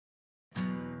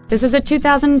This is a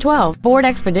 2012 Ford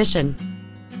Expedition.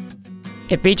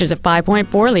 It features a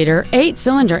 5.4-liter,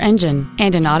 8-cylinder engine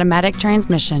and an automatic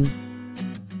transmission.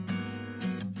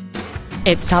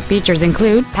 Its top features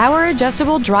include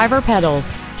power-adjustable driver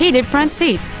pedals, heated front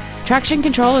seats, traction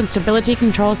control and stability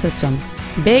control systems,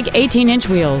 big 18-inch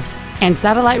wheels, and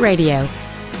satellite radio.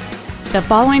 The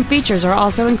following features are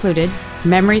also included: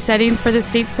 memory settings for the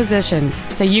seat's positions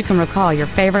so you can recall your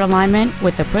favorite alignment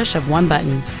with the push of one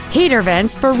button, heater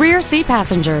vents for rear seat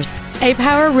passengers, a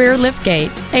power rear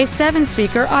liftgate, a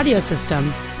 7-speaker audio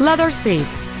system, leather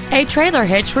seats, a trailer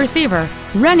hitch receiver,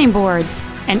 running boards,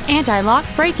 an anti-lock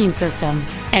braking system,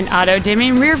 an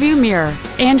auto-dimming rearview mirror,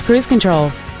 and cruise control.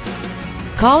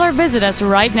 Call or visit us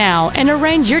right now and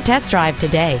arrange your test drive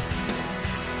today.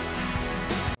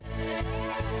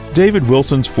 David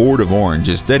Wilson's Ford of Orange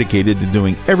is dedicated to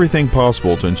doing everything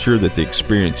possible to ensure that the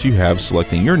experience you have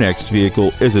selecting your next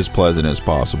vehicle is as pleasant as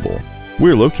possible.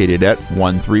 We're located at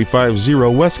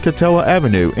 1350 West Katella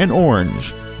Avenue in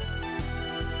Orange.